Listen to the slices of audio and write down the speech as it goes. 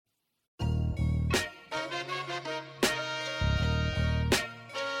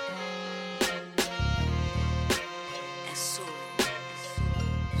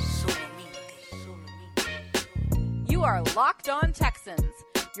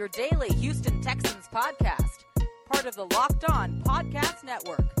your daily Houston Texans podcast, part of the Locked On Podcast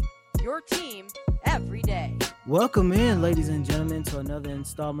Network, your team every day. Welcome in, ladies and gentlemen, to another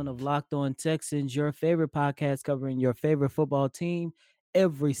installment of Locked On Texans, your favorite podcast covering your favorite football team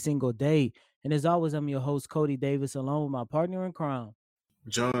every single day. And as always, I'm your host, Cody Davis, along with my partner in crime,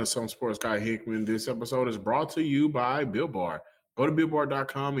 John, some sports guy Hickman. This episode is brought to you by Built Bar. Go to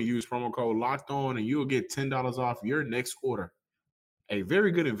BuiltBar.com and use promo code Locked On, and you'll get $10 off your next order. A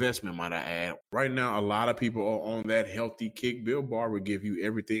very good investment, might I add. Right now, a lot of people are on that healthy kick. Built Bar will give you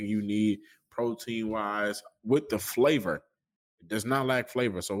everything you need protein-wise with the flavor. It does not lack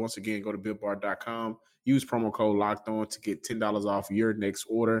flavor. So once again, go to BuiltBar.com. Use promo code Locked On to get $10 off your next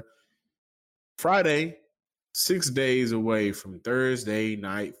order. Friday, 6 days away from Thursday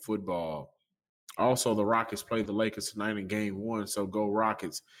night football. Also, the Rockets play the Lakers tonight in Game 1, so go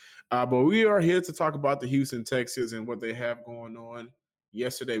Rockets. But we are here to talk about the Houston Texans and what they have going on.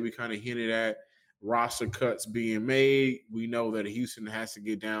 Yesterday, we kind of hinted at roster cuts being made. We know that Houston has to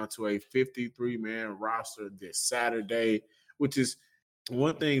get down to a 53-man roster this Saturday, which is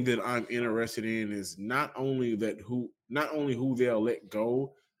one thing that I'm interested in is not only who they'll let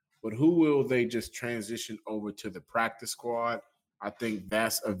go, but who will they just transition over to the practice squad? I think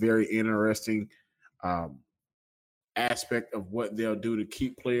that's a very interesting aspect of what they'll do to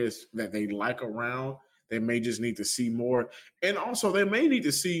keep players that they like around. They may just need to see more. And also they may need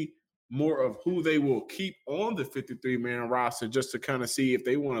to see more of who they will keep on the 53-man roster just to kind of see if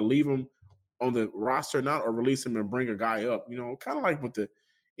they want to leave them on the roster or not, or release them and bring a guy up. You know, kind of like what the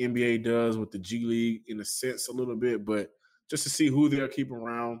NBA does with the G League in a sense a little bit, but just to see who they'll keep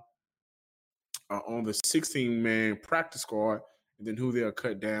around on the 16-man practice squad, and then who they'll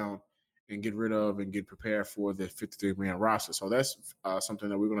cut down and get rid of and get prepared for the 53-man roster. So that's something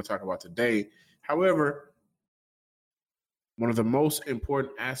that we're going to talk about today. However, one of the most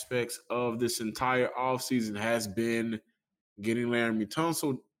important aspects of this entire offseason has been getting Laremy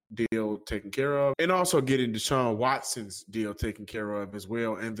Tunsil deal taken care of and also getting Deshaun Watson's deal taken care of as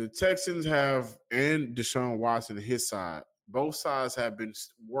well. And the Texans have, and Deshaun Watson, his side, both sides have been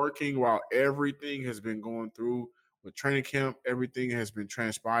working while everything has been going through with training camp. Everything has been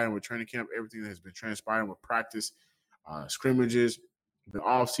transpiring with training camp. Everything has been transpiring with practice, scrimmages, the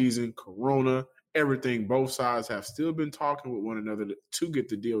offseason, corona, everything. Both sides have still been talking with one another to get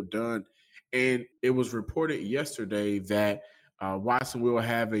the deal done. And it was reported yesterday that Watson will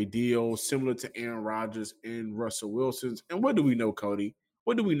have a deal similar to Aaron Rodgers and Russell Wilson's. And what do we know, Cody?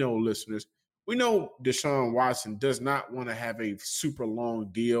 What do we know, listeners? We know Deshaun Watson does not want to have a super long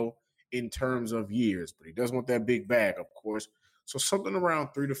deal in terms of years, but he does want that big bag, of course. So something around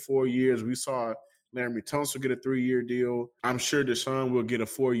 3 to 4 years. We saw Laremy Tunsil get a 3-year deal. I'm sure Deshaun will get a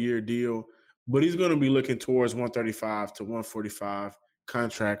 4-year deal, but he's going to be looking towards 135 to 145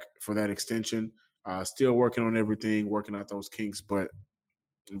 contract for that extension. Still working on everything, working out those kinks, but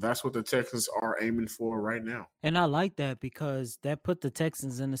that's what the Texans are aiming for right now. And I like that because that put the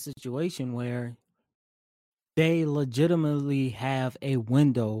Texans in a situation where they legitimately have a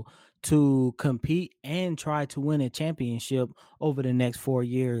window to compete and try to win a championship over the next 4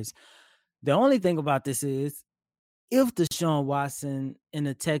 years. The only thing about this is if Deshaun Watson and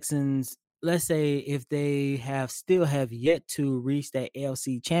the Texans, let's say if they still have yet to reach that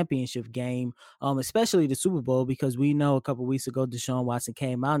AFC championship game, especially the Super Bowl, because we know a couple weeks ago, Deshaun Watson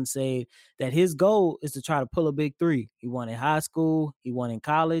came out and said that his goal is to try to pull a big 3. He won in high school, he won in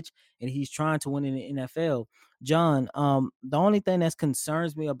college, and he's trying to win in the NFL. John, the only thing that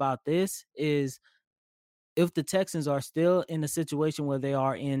concerns me about this is if the Texans are still in the situation where they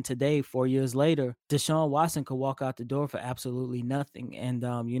are in today, 4 years later, Deshaun Watson could walk out the door for absolutely nothing. And,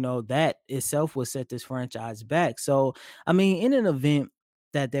 that itself will set this franchise back. So, I mean, in an event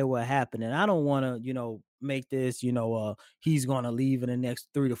that there will happen, and I don't want to, make this, he's going to leave in the next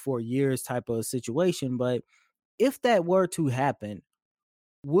 3 to 4 years type of situation. But if that were to happen,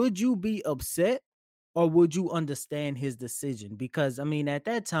 would you be upset? Or would you understand his decision? Because, I mean, at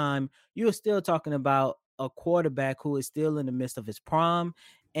that time, you're still talking about a quarterback who is still in the midst of his prime.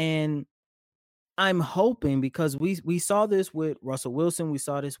 And I'm hoping, because we saw this with Russell Wilson, we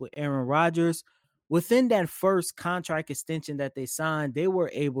saw this with Aaron Rodgers. Within that first contract extension that they signed, they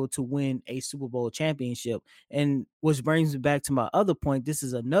were able to win a Super Bowl championship. And which brings me back to my other point. This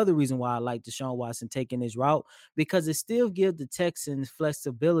is another reason why I like Deshaun Watson taking his route, because it still gives the Texans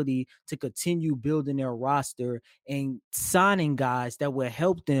flexibility to continue building their roster and signing guys that will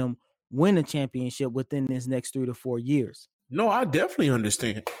help them win a championship within this next 3 to 4 years. No, I definitely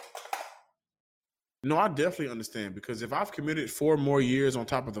understand. Because if I've committed 4 more years on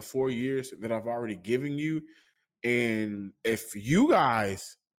top of the 4 years that I've already given you, and if you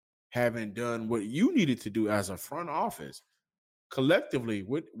guys haven't done what you needed to do as a front office collectively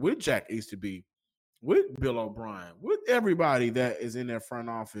with Jack Easterby, with Bill O'Brien, with everybody that is in their front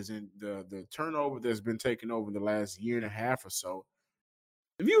office and the turnover that's been taken over the last year and a half or so.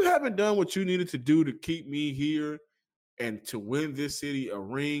 If you haven't done what you needed to do to keep me here and to win this city a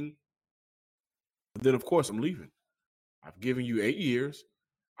ring, then of course I'm leaving. I've given you 8 years.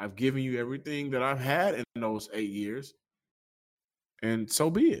 I've given you everything that I've had in those 8 years. And so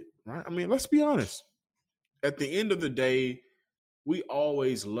be it, right? I mean, let's be honest. At the end of the day, we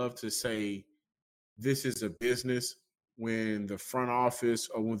always love to say this is a business when the front office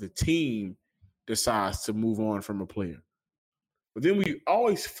or when the team decides to move on from a player. But then we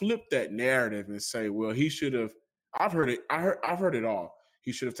always flip that narrative and say, well, he should have. I've heard it. I've heard it all.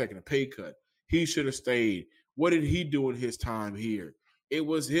 He should have taken a pay cut. He should have stayed. What did he do in his time here? It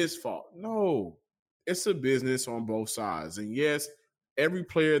was his fault. No, it's a business on both sides. And yes, every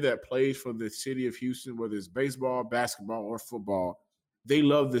player that plays for the city of Houston, whether it's baseball, basketball, or football, they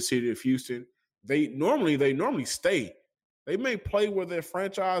love the city of Houston. They normally stay. They may play where their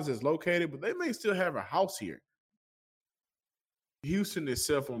franchise is located, but they may still have a house here. Houston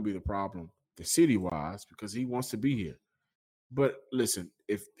itself won't be the problem, the city-wise, because he wants to be here. But listen,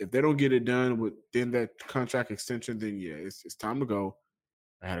 if they don't get it done within that contract extension, then yeah, it's time to go.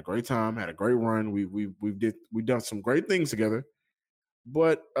 I had a great time, had a great run. We've done some great things together.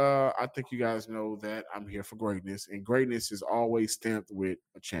 But I think you guys know that I'm here for greatness, and greatness is always stamped with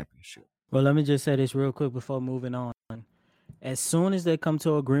a championship. Well, let me just say this real quick before moving on. As soon as they come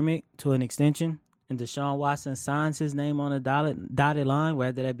to agreement to an extension and Deshaun Watson signs his name on a dotted line,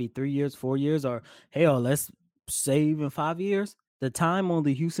 whether that be 3 years, 4 years, or hell, let's say even 5 years, the time on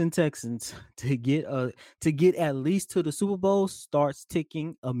the Houston Texans to get at least to the Super Bowl starts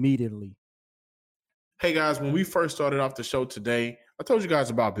ticking immediately. Hey guys, when we first started off the show today, I told you guys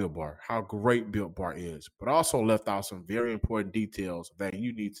about Built Bar, how great Built Bar is, but I also left out some very important details that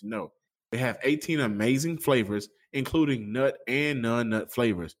you need to know. They have 18 amazing flavors, including nut and non-nut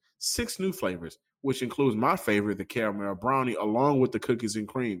flavors, 6 new flavors, which includes my favorite, the caramel brownie, along with the cookies and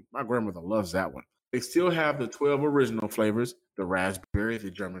cream. My grandmother loves that one. They still have the 12 original flavors, the raspberry,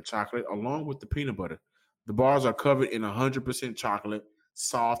 the German chocolate, along with the peanut butter. The bars are covered in 100% chocolate,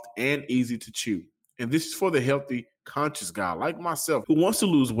 soft, and easy to chew. And this is for the healthy, conscious guy like myself who wants to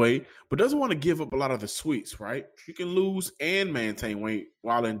lose weight but doesn't want to give up a lot of the sweets, right? You can lose and maintain weight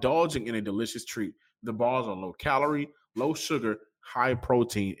while indulging in a delicious treat. The bars are low calorie, low sugar, high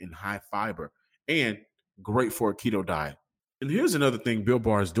protein, and high fiber, and great for a keto diet. And here's another thing Built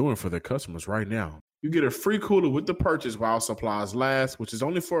Bar is doing for their customers right now. You get a free cooler with the purchase while supplies last, which is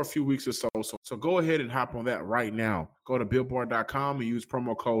only for a few weeks or so. So go ahead and hop on that right now. Go to BuiltBar.com and use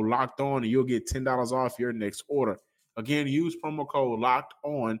promo code LOCKEDON and you'll get $10 off your next order. Again, use promo code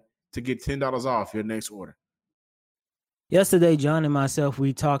LOCKEDON to get $10 off your next order. Yesterday, John and myself,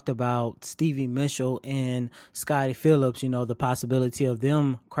 we talked about Stevie Mitchell and Scottie Phillips, the possibility of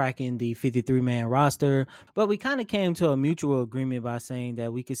them cracking the 53-man roster. But we kind of came to a mutual agreement by saying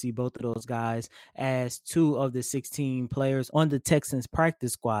that we could see both of those guys as 2 of the 16 players on the Texans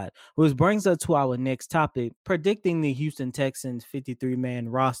practice squad, which brings us to our next topic, predicting the Houston Texans 53-man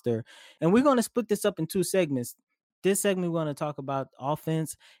roster. And we're going to split this up in 2 segments. This segment, we're going to talk about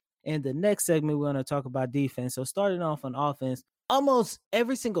offense. And the next segment, we're going to talk about defense. So starting off on offense, almost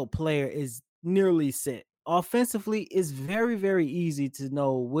every single player is nearly set. Offensively, it's very, very easy to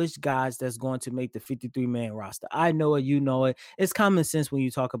know which guys that's going to make the 53-man roster. I know it, you know it. It's common sense when you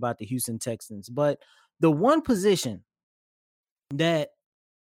talk about the Houston Texans. But the one position that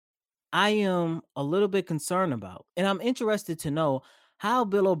I am a little bit concerned about, and I'm interested to know how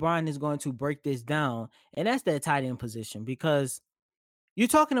Bill O'Brien is going to break this down, and that's that tight end position, because you're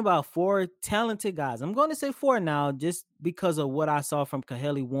talking about 4 talented guys. I'm going to say 4 now just because of what I saw from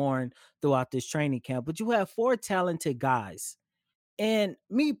Kaheli Warren throughout this training camp. But you have 4 talented guys. And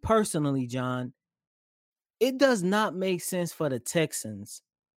me personally, John, it does not make sense for the Texans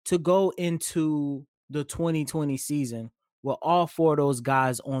to go into the 2020 season with all 4 of those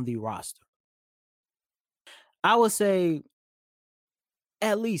guys on the roster. I would say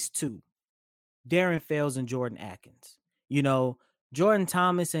at least 2, Darren Fells and Jordan Atkins. Jordan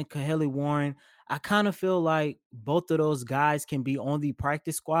Thomas and Kaheli Warren, I kind of feel like both of those guys can be on the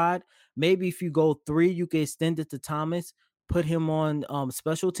practice squad. Maybe if you go 3, you can extend it to Thomas, put him on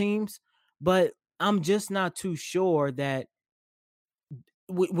special teams. But I'm just not too sure that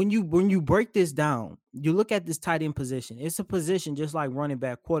when you break this down, you look at this tight end position. It's a position just like running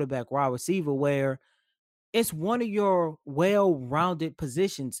back, quarterback, wide receiver, where it's one of your well-rounded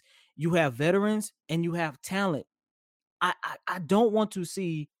positions. You have veterans and you have talent. I don't want to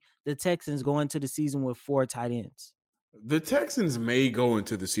see the Texans go into the season with 4 tight ends? The Texans may go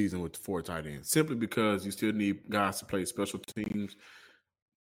into the season with 4 tight ends simply because you still need guys to play special teams.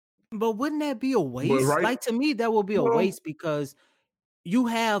 But wouldn't that be a But waste? Like, to me, that would be a well, waste because you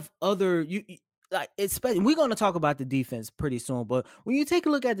have other like, especially we're going to talk about the defense pretty soon, but when you take a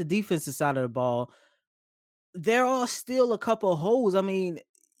look at the defensive side of the ball, there are still a couple of holes. I mean,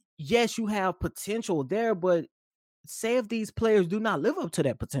 yes, you have potential there, but say if these players do not live up to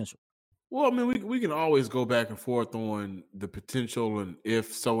that potential. Well, I mean, we can always go back and forth on the potential and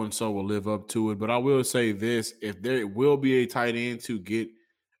if so and so will live up to it. But I will say this: if there will be a tight end to get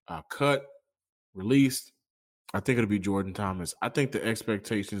cut, released, I think it'll be Jordan Thomas. I think the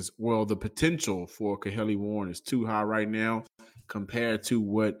expectations, well, the potential for Kaheli Warren is too high right now compared to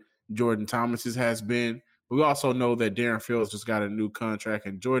what Jordan Thomas's has been. We also know that Darren Fields just got a new contract,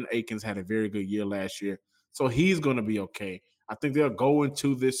 and Jordan Akins had a very good year last year, so he's going to be okay. I think they'll go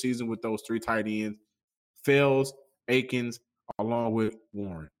into this season with those 3 tight ends: Fields, Akins, along with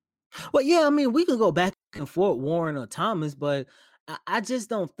Warren. Well, yeah, I mean, we can go back and forth, Warren or Thomas, but I just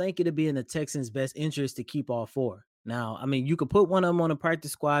don't think it'd be in the Texans' best interest to keep all 4. Now, I mean, you could put one of them on a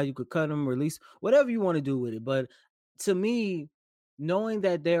practice squad, you could cut them, release, whatever you want to do with it. But to me, knowing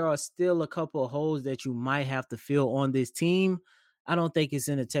that there are still a couple of holes that you might have to fill on this team, I don't think it's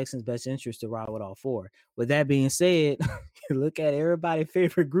in the Texans' best interest to ride with all 4. With that being said, look at everybody's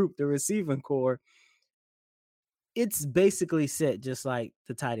favorite group, the receiving core. It's basically set just like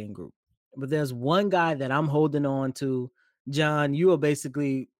the tight end group. But there's one guy that I'm holding on to. John, you will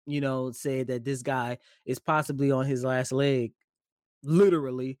basically, say that this guy is possibly on his last leg,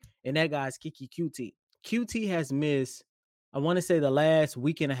 literally, and that guy's Keke Coutee. Coutee has missed, I want to say, the last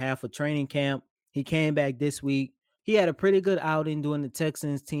week and a half of training camp. He came back this week. He had a pretty good outing doing the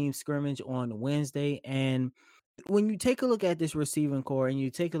Texans team scrimmage on Wednesday. And when you take a look at this receiving core and you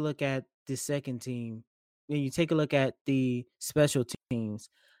take a look at the second team, and you take a look at the special teams,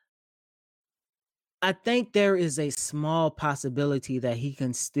 I think there is a small possibility that he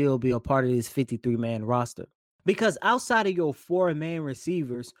can still be a part of this 53-man roster. Because outside of your 4 main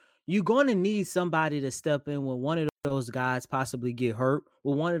receivers, you're going to need somebody to step in when one of those guys possibly get hurt,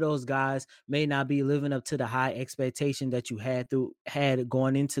 when one of those guys may not be living up to the high expectation that you had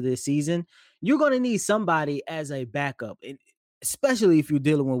going into this season. You're going to need somebody as a backup, especially if you're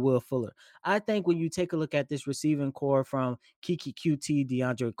dealing with Will Fuller. I think when you take a look at this receiving core from Keke Coutee,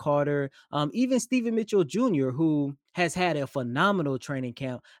 DeAndre Carter, even Steven Mitchell Jr., who has had a phenomenal training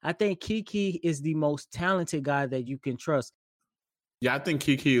camp, I think Keke is the most talented guy that you can trust. Yeah, I think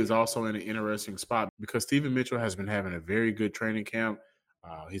Keke is also in an interesting spot because Steven Mitchell has been having a very good training camp.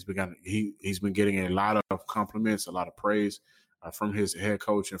 He's been getting a lot of compliments, a lot of praise from his head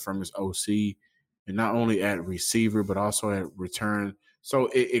coach and from his OC, and not only at receiver but also at return.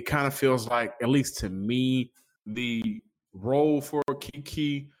 So it kind of feels like, at least to me, the role for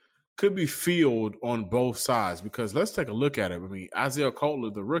Keke could be filled on both sides, because let's take a look at it. I mean, Isaiah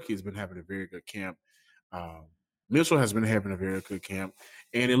Coulter, the rookie, has been having a very good camp. Mitchell has been having a very good camp,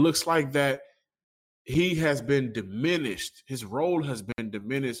 and it looks like that he has been diminished. His role has been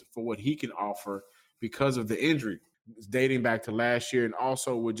diminished for what he can offer because of the injury. It's dating back to last year, and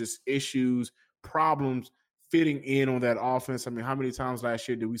also with just issues, problems fitting in on that offense. I mean, how many times last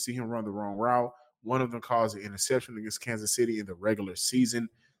year did we see him run the wrong route? One of them caused an interception against Kansas City in the regular season.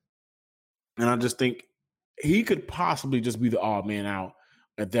 And I just think he could possibly just be the odd man out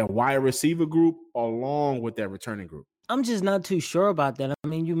at that wide receiver group along with that returning group. I'm just not too sure about that. I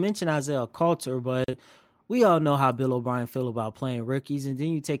mean, you mentioned Isaiah Coulter, but we all know how Bill O'Brien feel about playing rookies. And then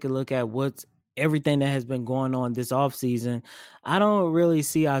you take a look at what's everything that has been going on this offseason. I don't really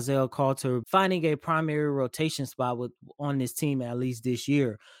see Isaiah Coulter finding a primary rotation spot on this team, at least this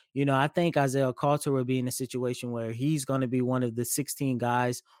year. I think Isaiah Coulter will be in a situation where he's going to be one of the 16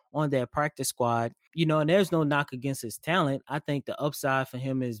 guys on that practice squad. And there's no knock against his talent. I think the upside for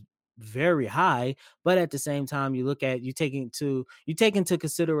him is very high, but at the same time, you take into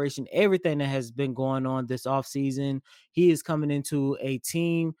consideration everything that has been going on this offseason. He is coming into a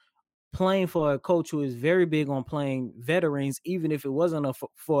team playing for a coach who is very big on playing veterans. Even if it wasn't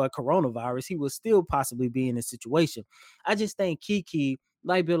for a coronavirus, he would still possibly be in a situation. I just think Keke,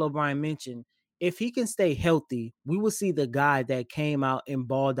 like Bill O'Brien mentioned, if he can stay healthy, we will see the guy that came out and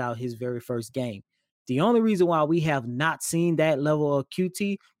balled out his very first game. The only reason why we have not seen that level of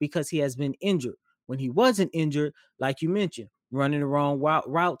Coutee because he has been injured. When he wasn't injured, like you mentioned, running the wrong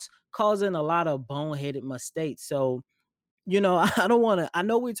routes, causing a lot of boneheaded mistakes. So, I don't want to. I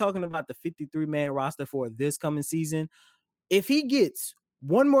know we're talking about the 53-man roster for this coming season. If he gets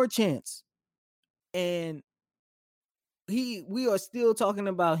one more chance and we are still talking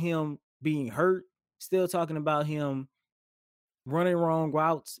about him being hurt, still talking about him running wrong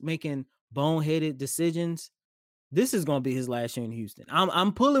routes, making boneheaded decisions. This is going to be his last year in Houston.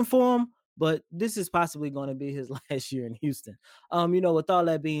 I'm pulling for him, but this is possibly going to be his last year in Houston. With all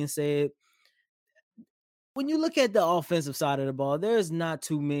that being said, when you look at the offensive side of the ball, there's not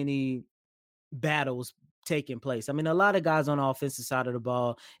too many battles taking place. I mean, a lot of guys on the offensive side of the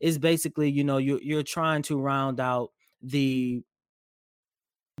ball is basically, you're trying to round out the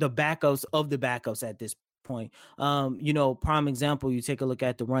backups of the backups at this point. Prime example, you take a look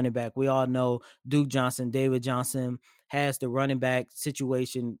at the running back. We all know Duke Johnson, David Johnson has the running back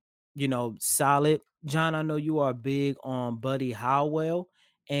situation, solid. John, I know you are big on Buddy Howell.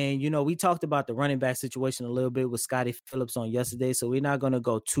 And, we talked about the running back situation a little bit with Scottie Phillips on yesterday, so we're not going to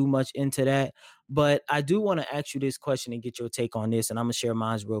go too much into that. But I do want to ask you this question and get your take on this, and I'm going to share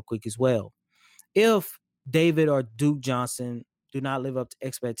mine real quick as well. If David or Duke Johnson do not live up to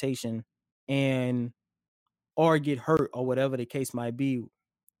expectation or get hurt or whatever the case might be,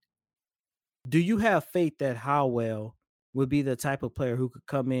 do you have faith that Howell would be the type of player who could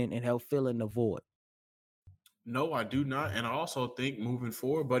come in and help fill in the void? No, I do not. And I also think moving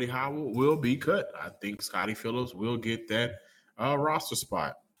forward, Buddy Howell will be cut. I think Scottie Phillips will get that roster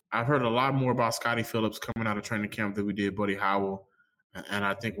spot. I've heard a lot more about Scottie Phillips coming out of training camp than we did Buddy Howell. And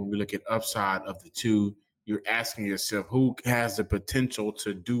I think when we look at upside of the two, you're asking yourself who has the potential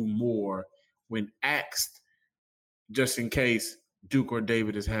to do more when asked, just in case Duke or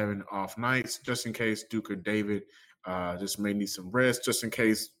David is having off nights, just in case Duke or David just may need some rest, just in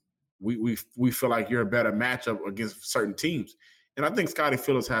case we feel like you're a better matchup against certain teams. And I think Scottie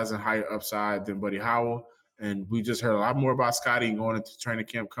Phillips has a higher upside than Buddy Howell. And we just heard a lot more about Scottie going into training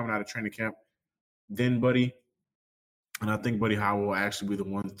camp, coming out of training camp than Buddy. And I think Buddy Howell will actually be the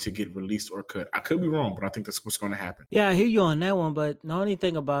one to get released or cut. I could be wrong, but I think that's what's going to happen. Yeah, I hear you on that one. But the only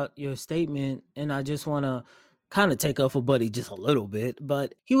thing about your statement, and I just want to kind of take up for Buddy just a little bit,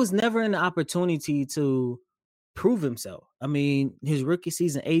 but he was never in the opportunity to prove himself. I mean, his rookie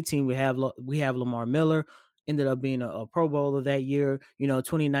season 18, we have Lamar Miller, ended up being a Pro Bowler that year.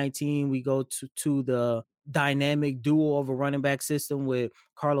 2019, we go to the dynamic duo of a running back system with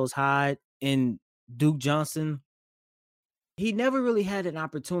Carlos Hyde and Duke Johnson. He never really had an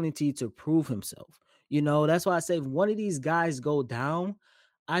opportunity to prove himself. That's why I say if one of these guys go down,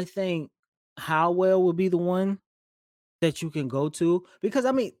 I think Howell will be the one that you can go to. Because,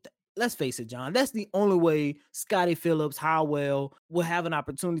 I mean, let's face it, John, that's the only way Scottie Phillips, Howell will have an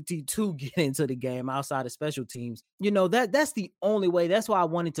opportunity to get into the game outside of special teams. That's the only way. That's why I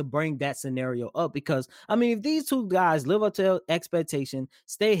wanted to bring that scenario up. Because, I mean, if these two guys live up to expectation,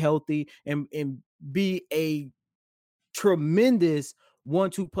 stay healthy, and be a tremendous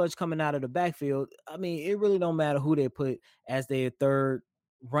 1-2 punch coming out of the backfield, I mean, it really don't matter who they put as their third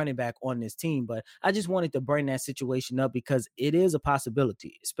running back on this team. But I just wanted to bring that situation up because it is a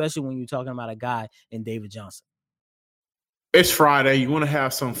possibility, especially when you're talking about a guy in David Johnson. It's Friday. You want to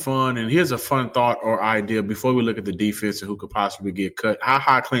have some fun. And here's a fun thought or idea before we look at the defense and who could possibly get cut.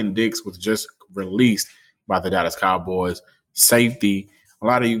 Ha Clinton Dix was just released by the Dallas Cowboys. Safety. A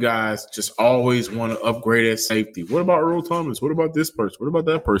lot of you guys just always want to upgrade at safety. What about Earl Thomas? What about this person? What about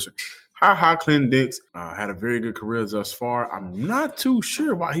that person? Ha Clinton Dix had a very good career thus far. I'm not too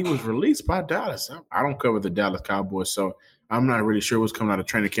sure why he was released by Dallas. I don't cover the Dallas Cowboys, so I'm not really sure what's coming out of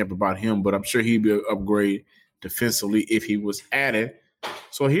training camp about him, but I'm sure he'd be an upgrade defensively if he was added.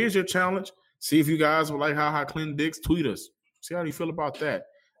 So here's your challenge. See if you guys would like Ha Clinton Dix. Tweet us. See how you feel about that.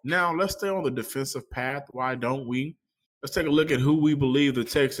 Now, let's stay on the defensive path. Why don't we? Let's take a look at who we believe the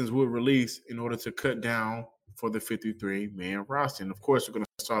Texans will release in order to cut down for the 53-man roster. And, of course, we're going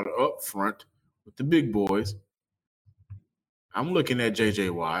to start up front with the big boys. I'm looking at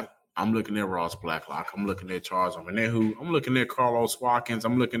J.J. Watt. I'm looking at Ross Blacklock. I'm looking at Charles Omenihu. I'm looking at Carlos Watkins.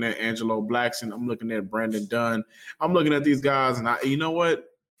 I'm looking at Angelo Blackson. I'm looking at Brandon Dunn. I'm looking at these guys, and you know what?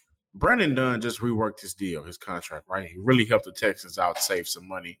 Brandon Dunn just reworked his deal, his contract, right? He really helped the Texans out, save some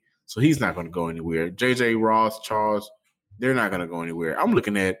money. So he's not going to go anywhere. J.J. Ross, Charles, they're not going to go anywhere. I'm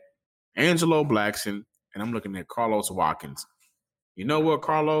looking at Angelo Blackson, and I'm looking at Carlos Watkins. You know what,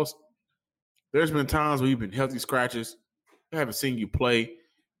 Carlos? There's been times where you've been healthy scratches. I haven't seen you played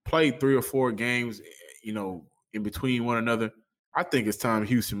 3 or 4 games, in between one another. I think it's time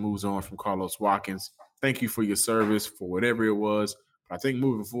Houston moves on from Carlos Watkins. Thank you for your service for whatever it was. But I think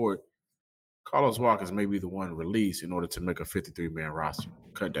moving forward, Carlos Watkins may be the one released in order to make a 53-man roster.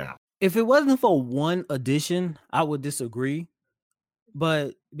 Cut down. If it wasn't for one addition, I would disagree.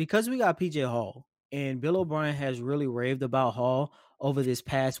 But because we got PJ Hall and Bill O'Brien has really raved about Hall over this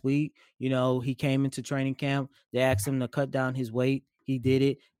past week. He came into training camp. They asked him to cut down his weight. He did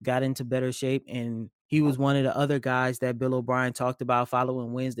it, got into better shape, and he was one of the other guys that Bill O'Brien talked about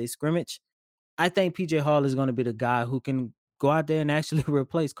following Wednesday scrimmage. I think PJ Hall is going to be the guy who can go out there and actually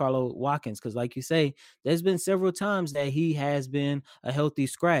replace Carlo Watkins, because like you say, there's been several times that he has been a healthy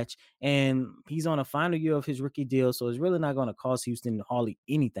scratch, and he's on a final year of his rookie deal, so it's really not going to cost Houston hardly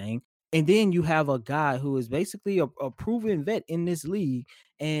anything. And then you have a guy who is basically a proven vet in this league,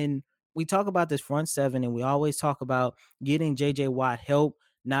 and we talk about this front seven, and we always talk about getting JJ Watt help,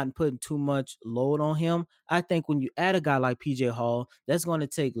 not putting too much load on him. I think when you add a guy like PJ Hall, that's going to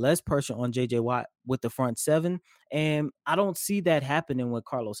take less pressure on JJ Watt with the front seven. And I don't see that happening with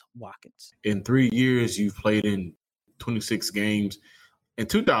Carlos Watkins. In 3 years, you've played in 26 games. In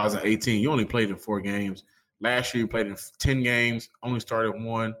 2018, you only played in 4 games. Last year, you played in 10 games, only started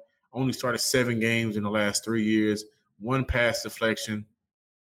 1, only started 7 games in the last 3 years, 1 pass deflection,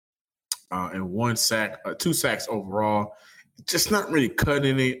 and 1 sack, 2 sacks overall. Just not really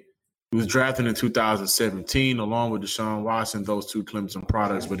cutting it. He was drafted in 2017 along with Deshaun Watson, those 2 Clemson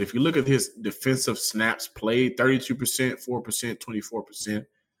products. But if you look at his defensive snaps played, 32%, 4%, 24%,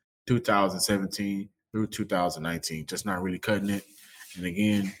 2017 through 2019. Just not really cutting it. And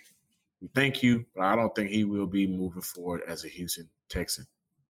again, we thank you, but I don't think he will be moving forward as a Houston Texan.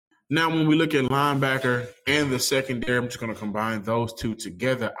 Now, when we look at linebacker and the secondary, I'm just going to combine those 2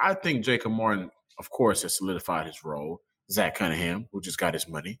 together. I think Jacob Martin, of course, has solidified his role. Zach Cunningham, who just got his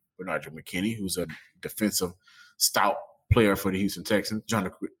money. Bernard McKinney, who's a defensive stout player for the Houston Texans.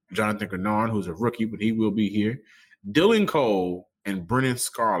 Jonathan Grenard, who's a rookie, but he will be here. Dylan Cole and Brennan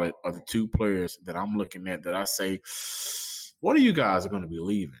Scarlett are the 2 players that I'm looking at that I say, one of you guys are going to be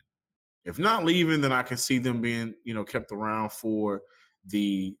leaving. If not leaving, then I can see them being, kept around for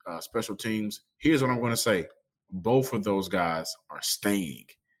the special teams. Here's what I'm going to say. Both of those guys are staying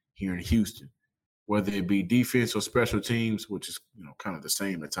here in Houston. Whether it be defense or special teams, which is kind of the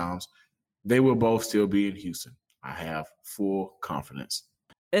same at times, they will both still be in Houston. I have full confidence.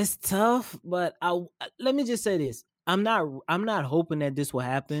 It's tough, but let me just say this: I'm not hoping that this will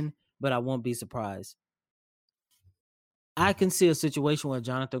happen, but I won't be surprised. I can see a situation where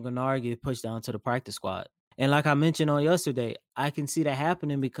Jonathan Grenard gets pushed down to the practice squad, and like I mentioned on yesterday, I can see that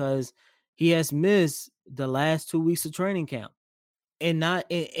happening because he has missed the last 2 weeks of training camp.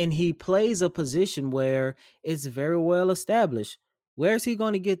 And he plays a position where it's very well established. Where is he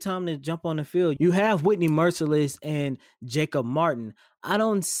going to get time to jump on the field? You have Whitney Mercilus and Jacob Martin. I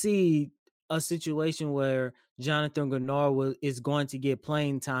don't see a situation where Jonathan Grenard is going to get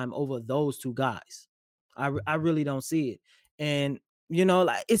playing time over those 2 guys. I really don't see it. And,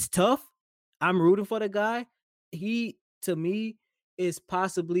 it's tough. I'm rooting for the guy. He, to me, is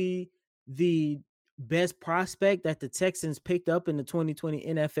possibly the best prospect that the Texans picked up in the 2020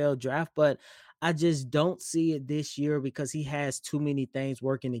 NFL draft, but I just don't see it this year because he has too many things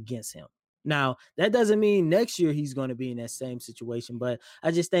working against him. Now, that doesn't mean next year he's going to be in that same situation, but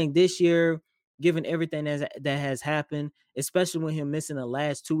I just think this year, given everything that has happened, especially with him missing the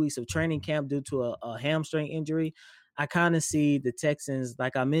last 2 weeks of training camp due to a hamstring injury, I kind of see the Texans,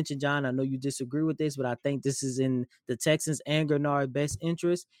 like I mentioned, John, I know you disagree with this, but I think this is in the Texans and Grenard's best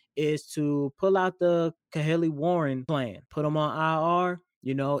interest, is to pull out the Kahale Warren plan, put him on IR.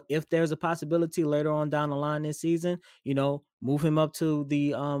 If there's a possibility later on down the line this season, move him up to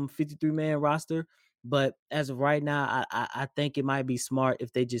the 53-man roster. But as of right now, I think it might be smart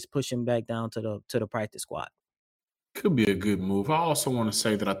if they just push him back down to the practice squad. Could be a good move. I also want to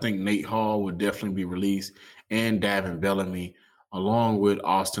say that I think Nate Hall would definitely be released, and Davin Bellamy, along with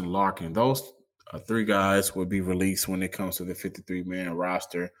Austin Larkin. Those 3 guys will be released when it comes to the 53-man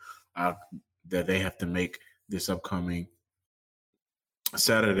roster that they have to make this upcoming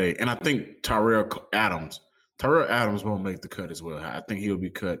Saturday. And I think Tyrell Adams won't make the cut as well. I think he'll be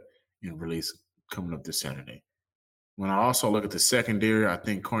cut and released coming up this Saturday. When I also look at the secondary, I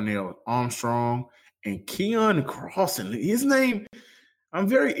think Cornell Armstrong and Keon Crossan, his name, I'm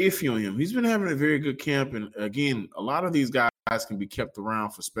very iffy on him. He's been having a very good camp. And again, a lot of these guys can be kept around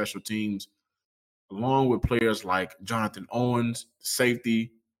for special teams, along with players like Jonathan Owens,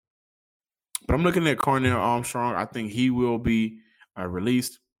 safety. But I'm looking at Cornell Armstrong. I think he will be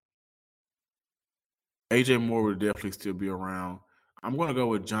released. AJ Moore will definitely still be around. I'm going to go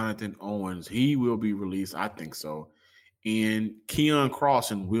with Jonathan Owens. He will be released. I think so. And Keon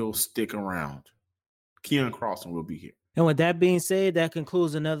Crossan will stick around. Keon Crossan will be here. And with that being said, that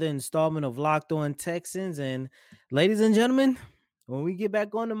concludes another installment of Locked On Texans. And ladies and gentlemen, when we get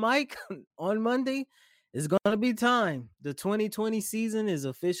back on the mic on Monday, it's going to be time. The 2020 season is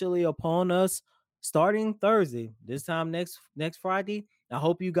officially upon us. starting Thursday, this time next Friday. I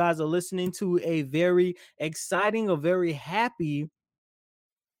hope you guys are listening to a very exciting, a very happy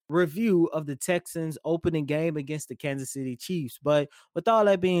review of the Texans opening game against the Kansas City Chiefs. But with all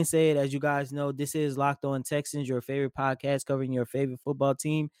that being said, as you guys know, this is Locked On Texans, your favorite podcast covering your favorite football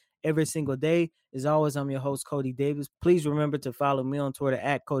team every single day. As always, I'm your host, Cody Davis. Please remember to follow me on Twitter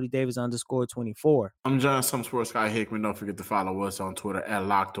at CodyDavis_24. I'm John Some Sports Guy Hickman. Don't forget to follow us on Twitter at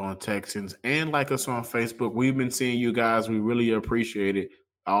Locked On Texans and like us on Facebook. We've been seeing you guys. We really appreciate it.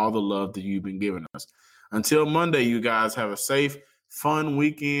 All the love that you've been giving us. Until Monday, you guys have a safe, fun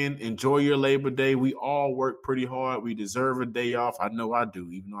weekend. Enjoy your Labor Day. We all work pretty hard. We deserve a day off. I know I do,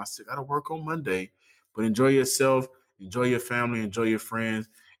 even though I still got to work on Monday. But enjoy yourself, enjoy your family, enjoy your friends.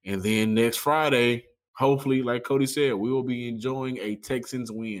 And then next Friday, hopefully, like Cody said, we will be enjoying a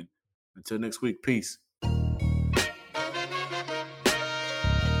Texans win. Until next week, peace.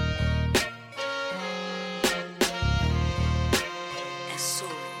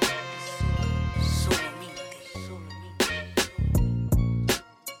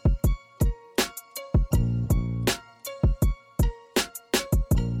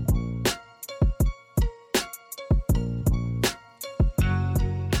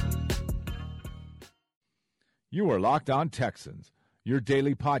 You are Locked On Texans, your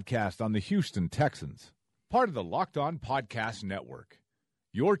daily podcast on the Houston Texans. Part of the Locked On Podcast Network.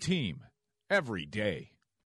 Your team every day.